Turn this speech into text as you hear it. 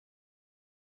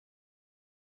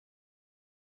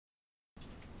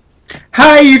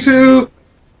Hi YouTube!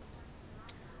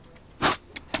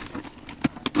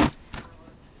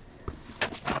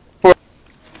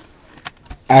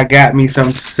 I got me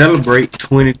something to celebrate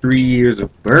 23 years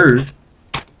of birth.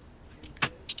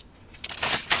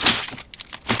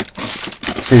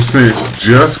 So since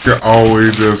Jessica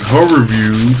always does her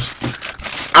reviews,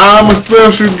 I'm a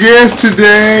special guest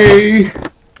today.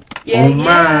 Yeah, On mine.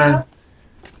 yeah.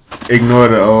 Ignore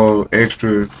the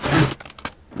extra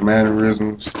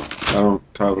mannerisms. I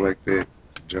don't talk like that.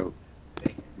 Joke.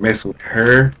 Mess with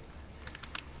her.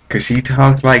 Cause she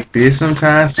talks like this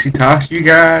sometimes. She talks to you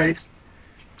guys.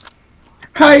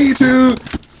 Hi YouTube!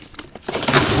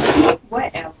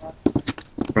 Whatever.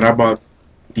 But I bought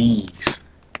these.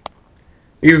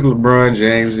 These are LeBron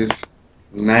James's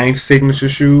ninth signature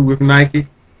shoe with Nike.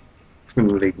 It's been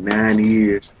like 9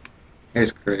 years.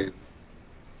 That's crazy.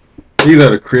 These are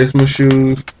the Christmas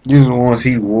shoes. These are the ones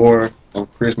he wore on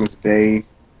Christmas Day,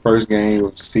 first game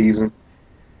of the season.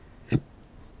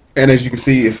 And as you can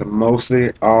see, it's a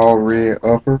mostly all red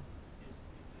upper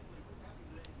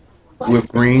with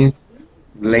green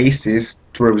laces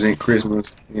to represent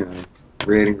Christmas. You know,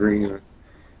 red and green are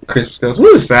Christmas colors.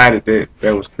 Who decided that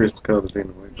that was Christmas colors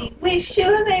anyway? Wish you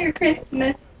a Merry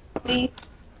Christmas. We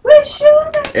wish you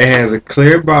a Merry It has a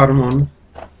clear bottom on it.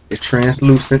 It's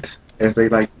translucent, as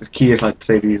the kids like to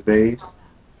say these days.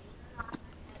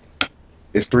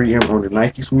 It's 3M on the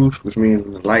Nike swoosh, which means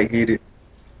when the light hit it,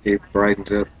 it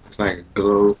brightens up. It's like a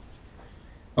glow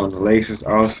on the laces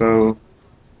also.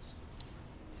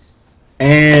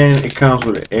 And it comes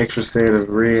with an extra set of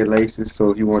red laces,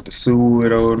 so if you want to sew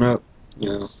it on up,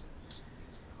 you know,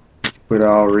 put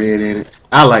all red in it.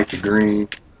 I like the green.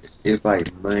 It's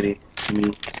like money to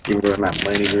me, even though it's not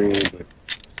money green, but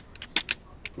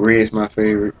red's my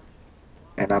favorite.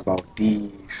 And I bought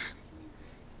these.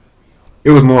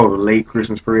 It was more of a late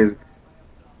Christmas present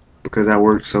because I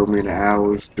worked so many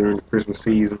hours during the Christmas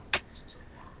season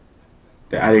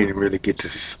that I didn't really get to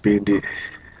spend it.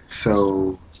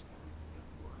 So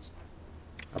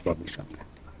I bought me something.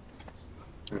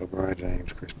 LeBron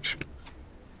James Christmas shoe.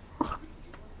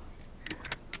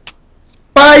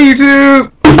 Bye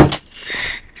YouTube!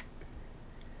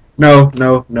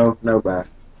 No, bye.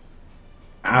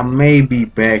 I may be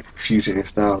back for future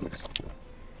installments.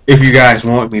 If you guys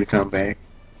want me to come back.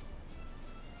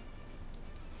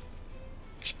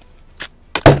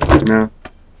 No?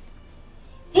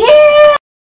 Yeah.